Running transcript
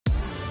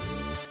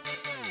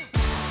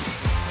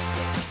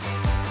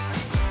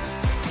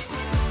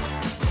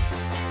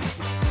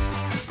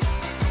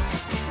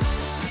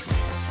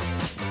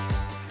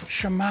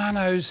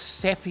Shimano's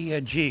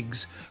Sephia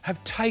jigs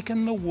have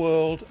taken the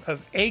world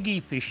of eggy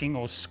fishing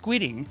or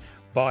squidding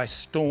by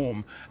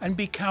storm and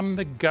become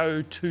the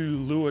go-to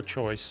lure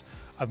choice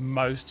of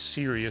most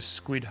serious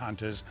squid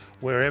hunters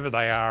wherever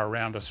they are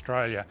around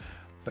Australia.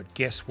 But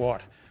guess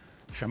what?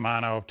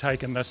 Shimano have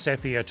taken the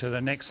Sephia to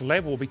the next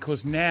level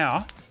because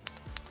now,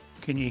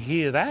 can you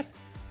hear that?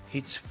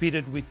 It's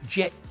fitted with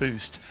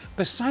JetBoost,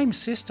 the same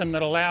system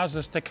that allows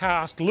us to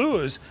cast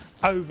lures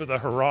over the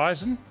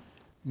horizon,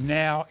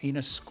 now in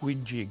a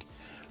squid jig.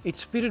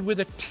 It's fitted with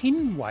a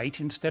tin weight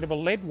instead of a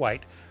lead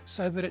weight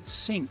so that it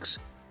sinks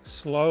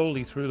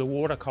slowly through the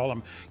water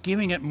column,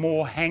 giving it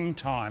more hang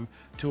time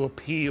to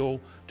appeal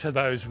to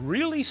those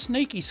really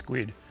sneaky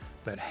squid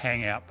that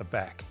hang out the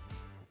back.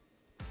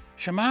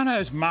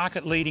 Shimano's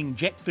market-leading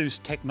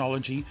JetBoost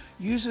technology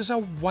uses a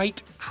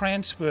weight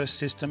transfer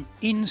system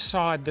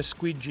inside the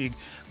squid jig.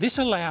 This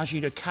allows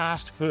you to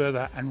cast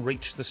further and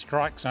reach the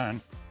strike zone.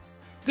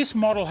 This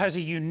model has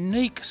a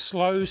unique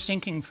slow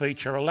sinking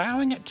feature,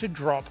 allowing it to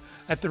drop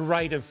at the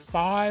rate of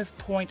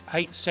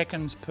 5.8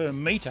 seconds per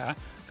metre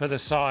for the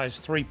size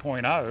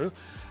 3.0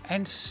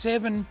 and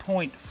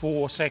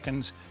 7.4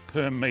 seconds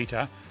per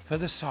metre for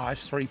the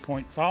size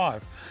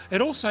 3.5.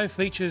 It also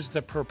features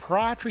the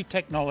proprietary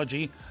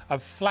technology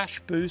of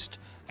FlashBoost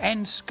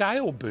and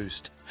Scale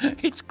Boost.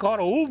 It's got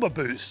all the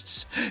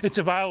boosts. It's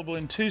available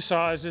in two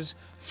sizes,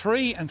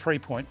 3 and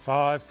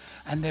 3.5,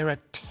 and there are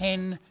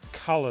 10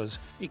 colours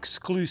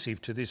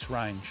exclusive to this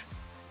range.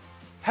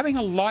 Having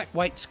a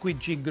lightweight squid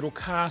jig that'll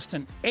cast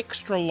an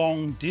extra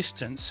long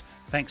distance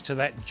thanks to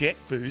that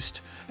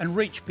JetBoost and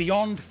reach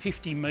beyond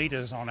 50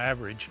 metres on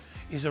average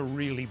is a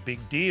really big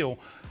deal.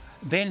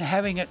 Then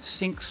having it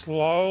sink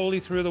slowly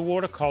through the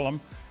water column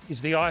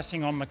is the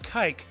icing on the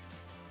cake.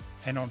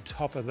 And on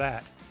top of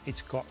that,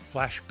 it's got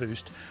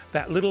FlashBoost,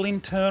 that little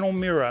internal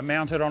mirror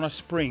mounted on a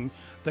spring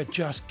that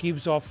just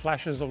gives off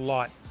flashes of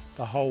light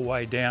the whole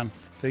way down.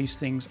 These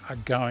things are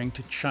going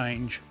to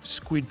change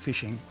squid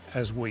fishing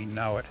as we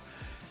know it.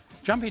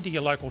 Jump into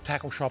your local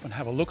tackle shop and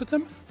have a look at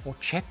them, or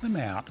check them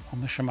out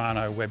on the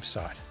Shimano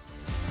website.